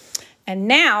classes. And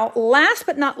now, last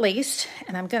but not least,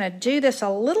 and I'm going to do this a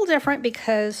little different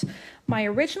because my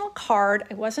original card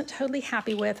I wasn't totally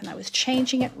happy with, and I was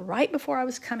changing it right before I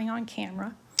was coming on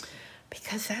camera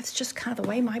because that's just kind of the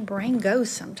way my brain goes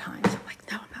sometimes. I'm like,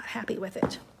 no, I'm not happy with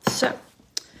it. So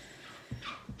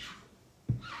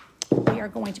we are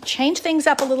going to change things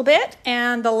up a little bit,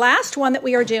 and the last one that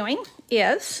we are doing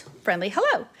is Friendly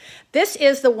Hello. This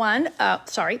is the one,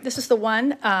 this is the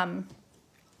one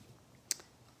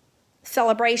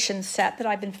Sale-a-Bration set that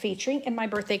I've been featuring in my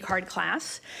birthday card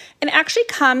class. And it actually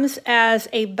comes as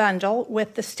a bundle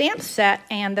with the stamp set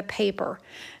and the paper.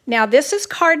 Now this is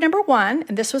card number 1,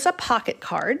 and this was a pocket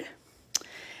card.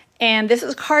 And this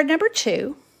is card number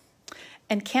 2.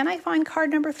 And can I find card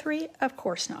number 3? Of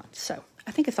course not. So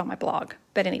I think it's on my blog,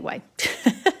 but anyway.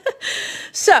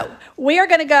 So we are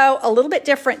going to go a little bit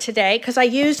different today because I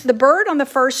used the bird on the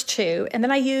first 2, and then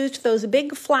I used those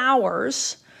big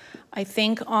flowers, I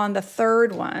think, on the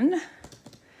 3rd one.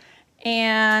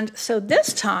 And so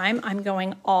this time I'm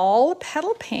going all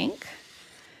petal pink.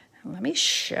 Let me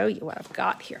show you what I've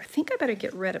got here. I think I better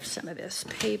get rid of some of this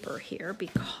paper here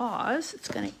because it's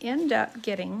going to end up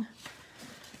getting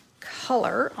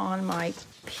color on my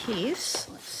piece.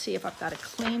 Let's see if I've got a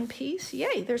clean piece.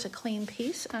 Yay, there's a clean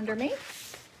piece under me.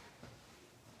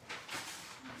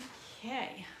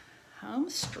 Okay, home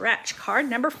stretch, card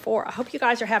number 4. I hope you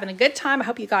guys are having a good time. I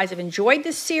hope you guys have enjoyed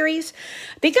this series.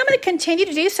 I think I'm going to continue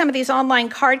to do some of these online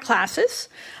card classes.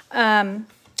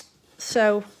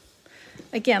 So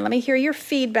again, let me hear your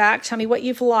feedback. Tell me what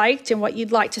you've liked and what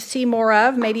you'd like to see more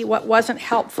of, maybe what wasn't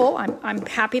helpful. I'm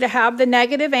happy to have the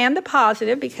negative and the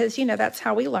positive because, you know, that's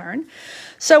how we learn.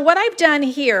 So what I've done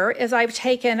here is I've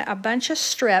taken a bunch of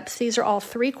strips. These are all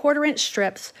 3/4 inch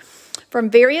strips from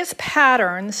various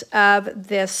patterns of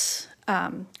this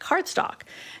cardstock.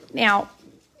 Now,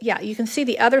 yeah, you can see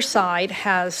the other side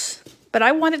has, but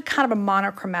I wanted kind of a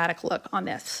monochromatic look on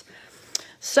this.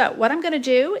 So what I'm going to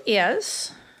do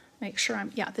is make sure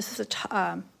I'm, yeah, this is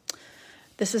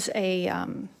a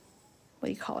what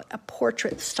do you call it? A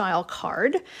portrait style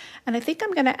card. And I think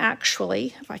I'm going to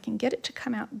actually, if I can get it to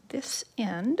come out this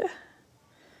end,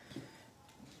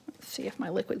 let's see if my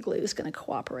liquid glue is going to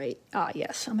cooperate.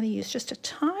 Yes, I'm going to use just a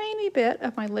tiny bit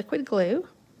of my liquid glue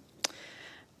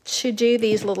to do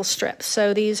these little strips.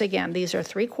 So these, again, these are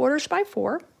 3/4 by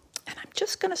 4, and I'm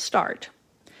just going to start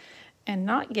and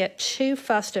not get too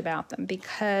fussed about them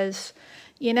because,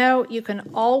 you know, you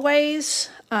can always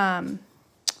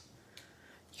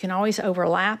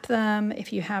overlap them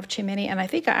if you have too many. And I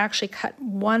think I actually cut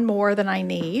one more than I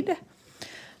need.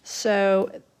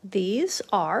 So these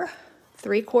are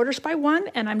 3/4 by 1,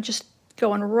 and I'm just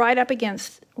going right up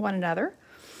against one another.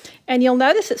 And you'll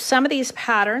notice that some of these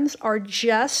patterns are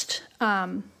just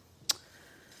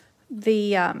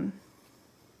the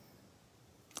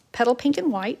petal pink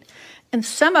and white, and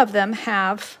some of them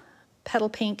have petal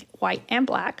pink, white, and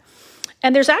black.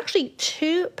 And there's actually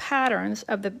 2 patterns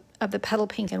of the petal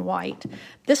pink and white.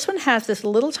 This one has this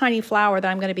little tiny flower that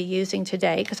I'm going to be using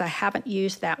today because I haven't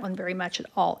used that one very much at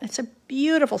all. It's a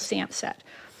beautiful stamp set.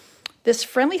 This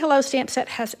Friendly Hello stamp set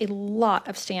has a lot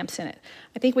of stamps in it.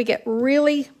 I think we get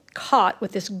really caught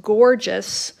with this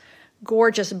gorgeous,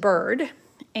 gorgeous bird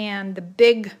and the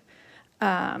big,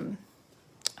 that's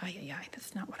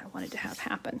not what I wanted to have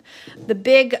happen. The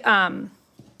big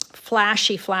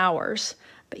flashy flowers.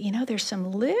 But you know, there's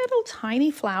some little tiny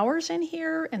flowers in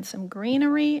here and some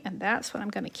greenery, and that's what I'm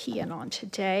going to key in on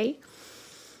today.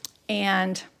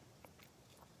 And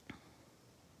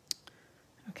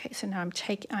okay, so now I'm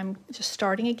just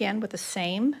starting again with the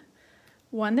same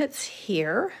one that's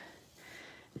here.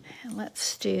 And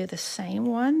let's do the same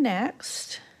one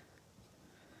next.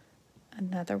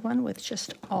 Another one with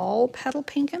just all petal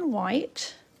pink and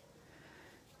white.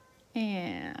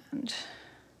 And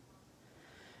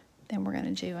then we're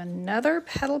going to do another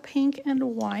petal pink and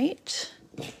white.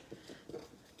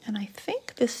 And I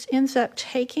think this ends up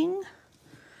taking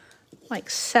like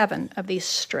 7 of these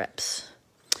strips.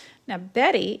 Now,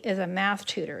 Betty is a math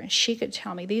tutor, and she could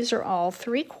tell me these are all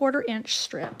 3/4 inch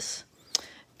strips.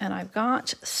 And I've got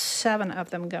 7 of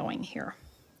them going here.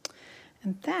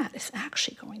 And that is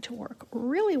actually going to work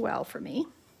really well for me.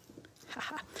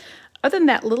 Other than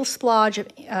that little splodge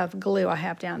of glue I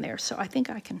have down there. So I think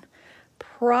I can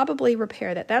probably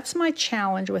repair that. That's my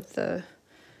challenge with the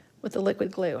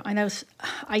liquid glue. I know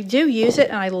I do use it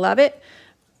and I love it,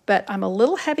 but I'm a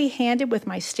little heavy-handed with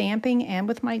my stamping and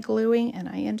with my gluing, and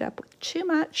I end up with too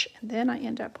much, and then I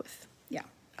end up with, yeah,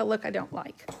 a look I don't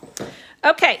like.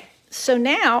 Okay, so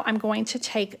now I'm going to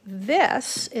take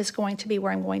this is going to be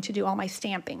where I'm going to do all my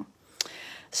stamping.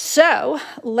 So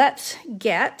let's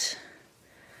get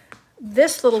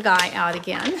this little guy out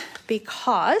again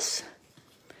because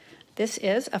this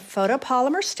is a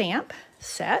photopolymer stamp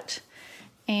set,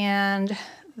 and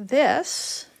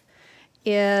this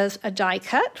is a die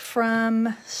cut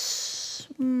from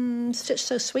Stitch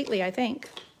So Sweetly, I think.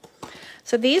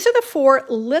 So these are the 4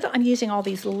 little, I'm using all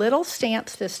these little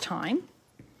stamps this time.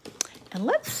 And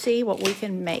let's see what we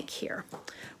can make here.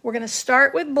 We're going to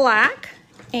start with black,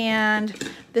 and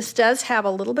this does have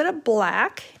a little bit of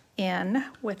black in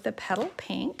with the petal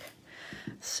pink.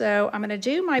 So I'm going to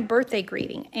do my birthday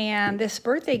greeting, and this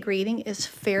birthday greeting is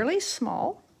fairly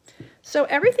small. So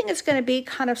everything is going to be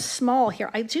kind of small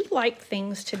here. I do like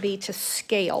things to be to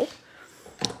scale.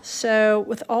 So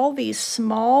with all these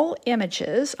small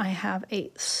images, I have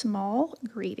a small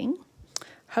greeting.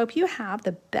 Hope you have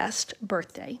the best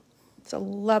birthday. It's a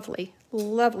lovely,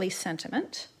 lovely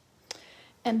sentiment.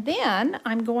 And then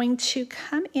I'm going to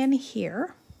come in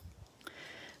here.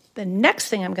 The next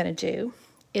thing I'm going to do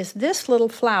is this little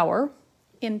flower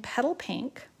in petal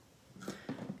pink.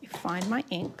 Let me find my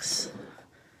inks.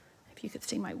 If you could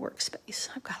see my workspace,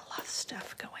 I've got a lot of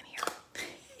stuff going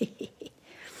here.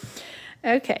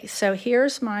 Okay, so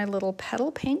here's my little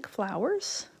petal pink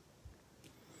flowers.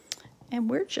 And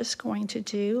we're just going to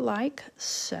do like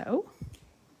so.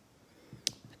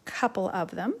 A couple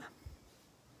of them.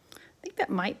 think that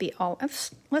might be all.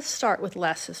 Let's start with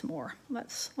less is more.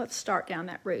 Let's start down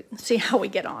that route and see how we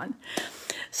get on.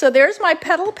 So there's my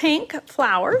petal pink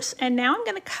flowers, and now I'm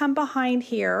going to come behind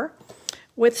here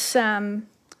with some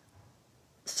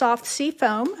soft sea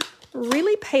foam,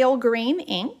 really pale green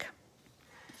ink,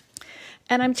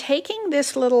 and I'm taking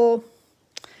this little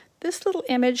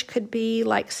image, could be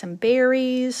like some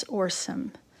berries or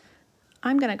some,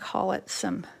 I'm going to call it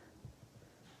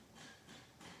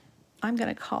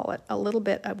a little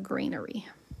bit of greenery.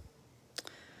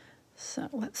 So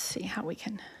let's see how we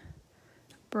can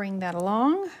bring that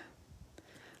along.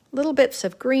 Little bits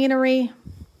of greenery.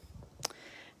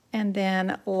 And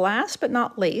then last but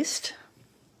not least,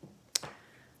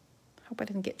 hope I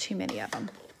didn't get too many of them.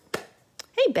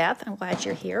 Hey Beth, I'm glad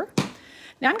you're here.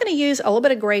 Now I'm going to use a little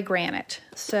bit of gray granite.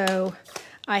 So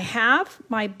I have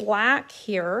my black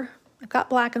here. I've got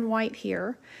black and white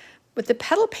here. With the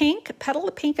petal pink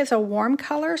is a warm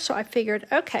color, so I figured,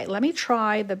 okay, let me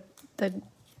try the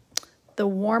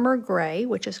warmer gray,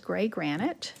 which is gray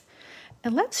granite.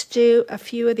 And let's do a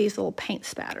few of these little paint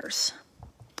spatters.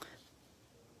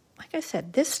 Like I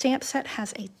said, this stamp set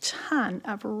has a ton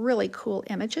of really cool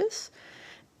images.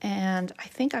 And I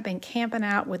think I've been camping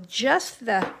out with just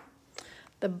the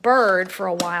bird for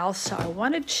a while, so I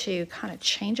wanted to kind of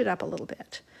change it up a little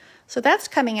bit. So that's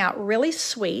coming out really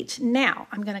sweet. Now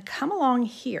I'm going to come along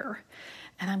here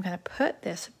and I'm going to put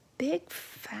this big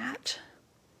fat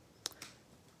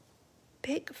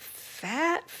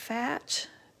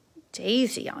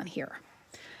daisy on here.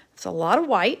 It's a lot of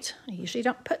white. I usually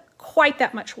don't put quite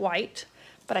that much white,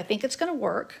 but I think it's going to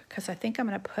work because I think I'm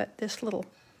going to put this little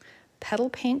petal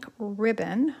pink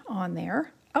ribbon on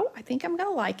there. Oh, I think I'm going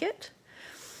to like it.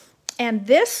 And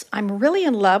this, I'm really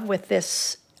in love with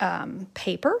this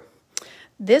paper.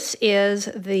 This is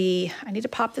I need to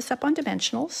pop this up on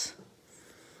dimensionals.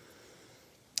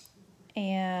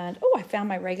 And, oh, I found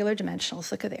my regular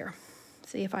dimensionals. Look at there.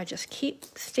 See, if I just keep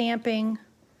stamping,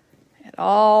 it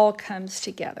all comes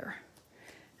together.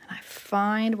 And I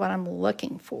find what I'm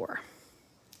looking for.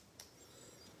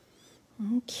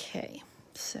 Okay,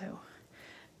 so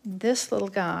this little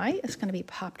guy is going to be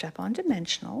popped up on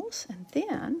dimensionals. And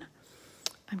then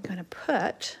I'm going to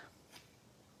put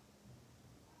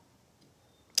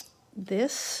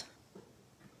this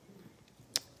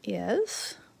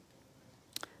is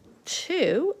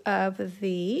two of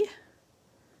the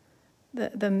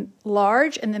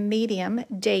large and the medium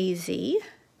daisy.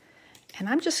 And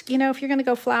I'm just, you know, if you're going to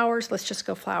go flowers, let's just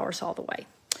go flowers all the way.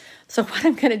 So what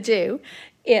I'm going to do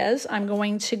is I'm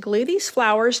going to glue these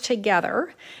flowers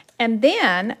together, and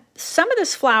then some of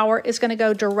this flower is going to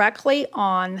go directly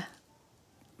on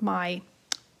my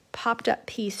popped up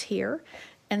piece here,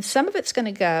 and some of it's going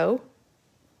to go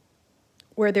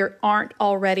where there aren't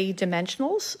already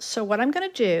dimensionals. So what I'm going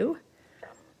to do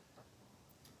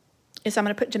is I'm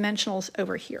going to put dimensionals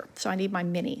over here. So I need my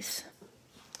minis.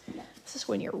 This is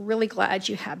when you're really glad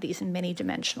you have these in mini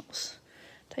dimensionals.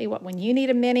 Tell you what, when you need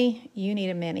a mini, you need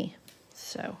a mini.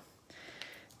 So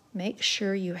make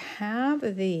sure you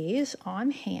have these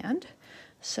on hand.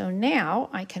 So now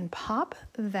I can pop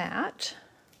that.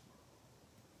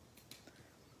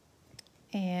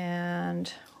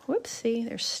 And whoopsie,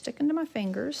 they're sticking to my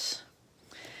fingers.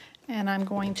 And I'm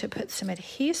going to put some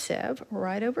adhesive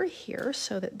right over here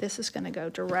so that this is going to go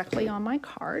directly on my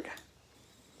card.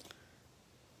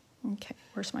 Okay,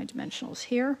 where's my dimensionals?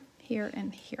 Here, here,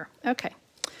 and here. Okay,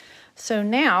 so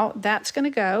now that's going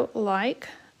to go like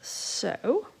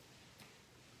so.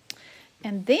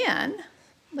 And then,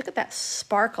 look at that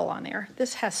sparkle on there.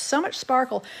 This has so much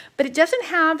sparkle, but it doesn't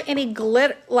have any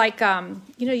glitter, like,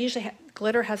 you know, usually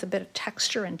glitter has a bit of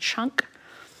texture and chunk.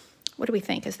 What do we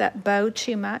think? Is that bow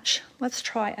too much? Let's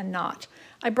try a knot.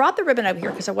 I brought the ribbon over here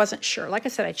because I wasn't sure. Like I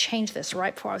said, I changed this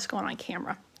right before I was going on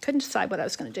camera. Couldn't decide what I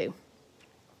was going to do.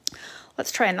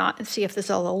 Let's try a knot and see if this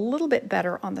is a little bit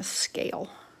better on the scale,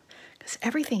 because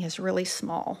everything is really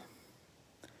small.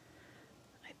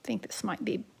 I think this might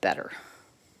be better.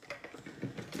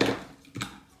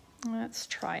 Let's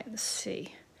try it and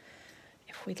see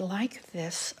if we'd like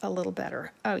this a little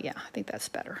better. Oh yeah, I think that's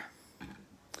better.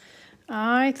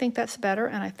 I think that's better,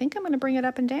 and I think I'm going to bring it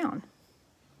up and down.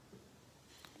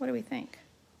 What do we think?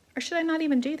 Or should I not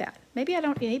even do that? Maybe I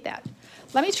don't need that.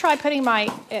 Let me try putting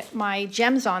my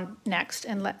gems on next,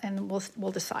 and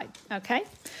we'll decide. Okay.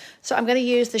 So I'm going to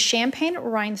use the champagne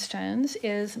rhinestones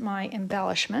is my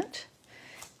embellishment.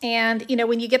 And you know,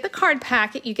 when you get the card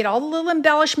packet, you get all the little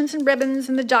embellishments and ribbons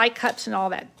and the die cuts and all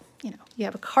that. You know, you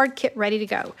have a card kit ready to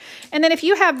go. And then if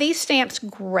you have these stamps,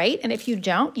 great. And if you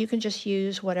don't, you can just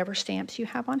use whatever stamps you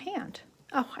have on hand.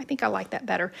 Oh, I think I like that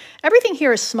better. Everything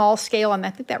here is small scale, and I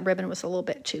think that ribbon was a little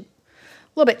bit too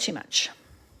much.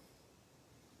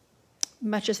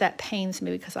 Much as that pains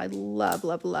me because I love,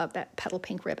 love, love that petal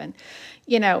pink ribbon.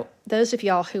 You know, those of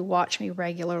y'all who watch me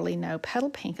regularly know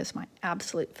petal pink is my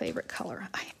absolute favorite color.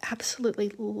 I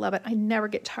absolutely love it. I never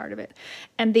get tired of it.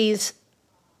 And these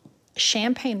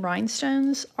champagne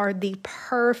rhinestones are the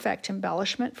perfect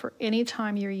embellishment for any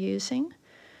time you're using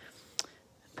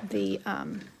the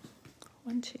 1,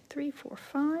 2, 3, 4,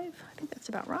 5. I think that's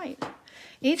about right.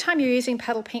 Anytime you're using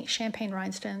petal pink champagne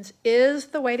rhinestones is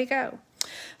the way to go.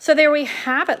 So there we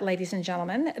have it, ladies and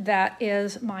gentlemen. That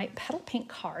is my petal pink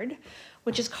card,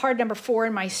 which is card number 4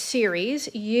 in my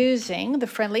series, using the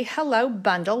Friendly Hello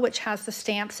bundle, which has the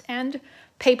stamps and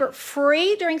paper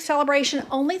free during Sale-a-Bration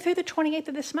only through the 28th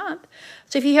of this month.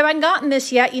 So if you haven't gotten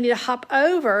this yet, you need to hop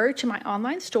over to my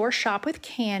online store,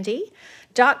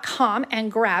 shopwithcandy.com,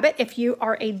 and grab it. If you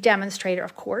are a demonstrator,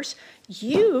 of course,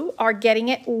 you are getting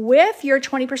it with your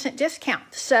 20%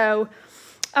 discount. So,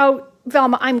 oh,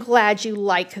 Velma, I'm glad you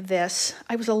like this.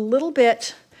 I was a little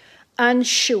bit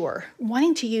unsure,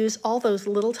 wanting to use all those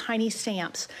little tiny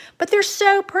stamps, but they're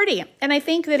so pretty. And I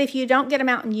think that if you don't get them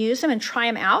out and use them and try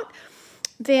them out,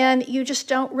 then you just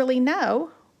don't really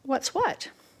know what's what.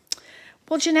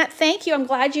 Well, Jeanette, thank you. I'm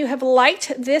glad you have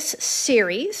liked this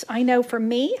series. I know for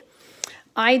me,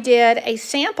 I did a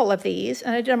sample of these,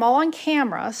 and I did them all on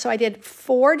camera. So I did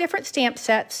 4 different stamp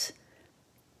sets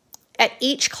at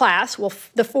each class, well,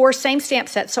 the 4 same stamp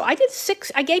sets. So I did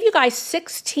 6, I gave you guys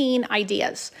 16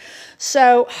 ideas.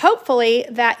 So hopefully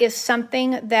that is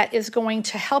something that is going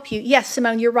to help you. Yes,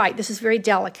 Simone, you're right. This is very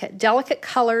delicate. Delicate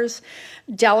colors,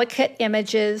 delicate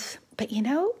images, but you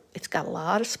know, it's got a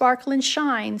lot of sparkle and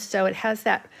shine. So it has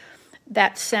that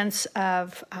sense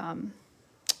of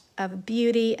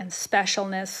beauty and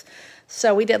specialness.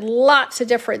 So we did lots of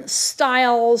different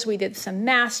styles. We did some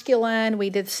masculine,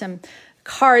 we did some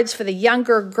cards for the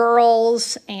younger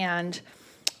girls, and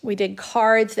we did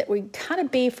cards that would kind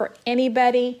of be for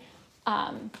anybody.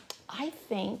 I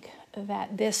think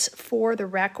that this For the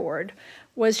Record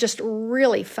was just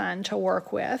really fun to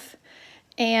work with.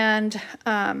 And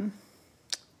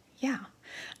yeah,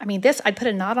 I mean, this, I'd put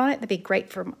a knot on it. That'd be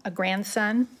great for a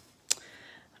grandson.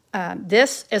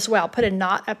 This as well, put a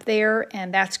knot up there,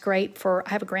 and that's great for,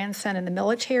 I have a grandson in the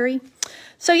military.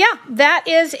 So yeah, that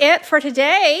is it for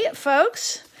today,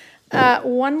 folks.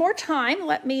 One more time,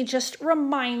 let me just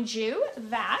remind you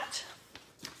that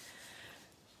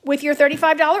with your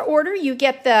 $35 order, you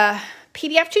get the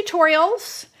PDF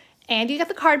tutorials and you get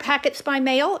the card packets by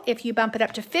mail. If you bump it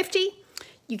up to $50,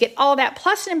 you get all that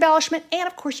plus an embellishment, and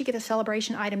of course you get a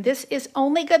Sale-a-Bration item. This is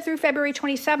only good through February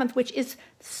 27th, which is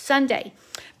Sunday,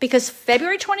 because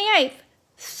February 28th,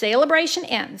 Sale-a-Bration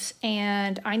ends,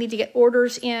 and I need to get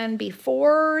orders in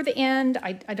before the end.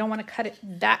 I don't want to cut it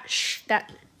that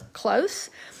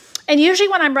close. And usually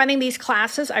when I'm running these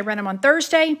classes, I run them on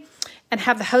Thursday and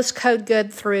have the host code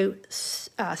good through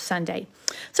Sunday.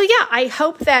 So yeah, I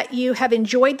hope that you have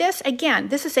enjoyed this. Again,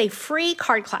 this is a free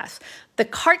card class. The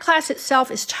card class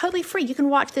itself is totally free. You can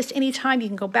watch this anytime. You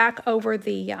can go back over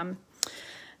the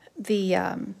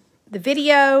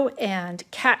video and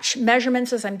catch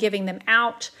measurements as I'm giving them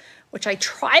out, which I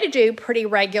try to do pretty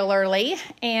regularly.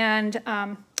 And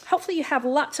hopefully you have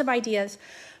lots of ideas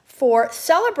for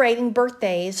celebrating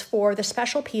birthdays for the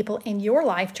special people in your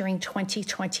life during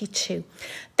 2022.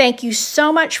 Thank you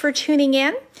so much for tuning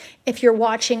in. If you're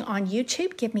watching on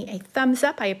YouTube, give me a thumbs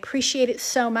up. I appreciate it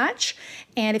so much.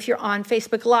 And if you're on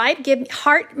Facebook Live,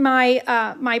 heart my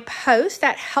my post.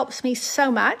 That helps me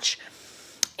so much.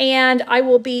 And I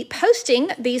will be posting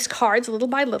these cards little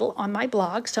by little on my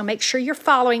blog. So make sure you're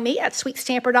following me at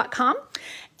sweetstamper.com.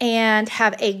 And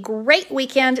have a great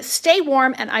weekend. Stay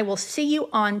warm, and I will see you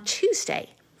on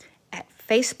Tuesday at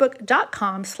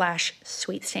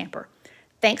facebook.com/sweetstamper.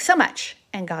 Thanks so much,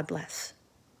 and God bless.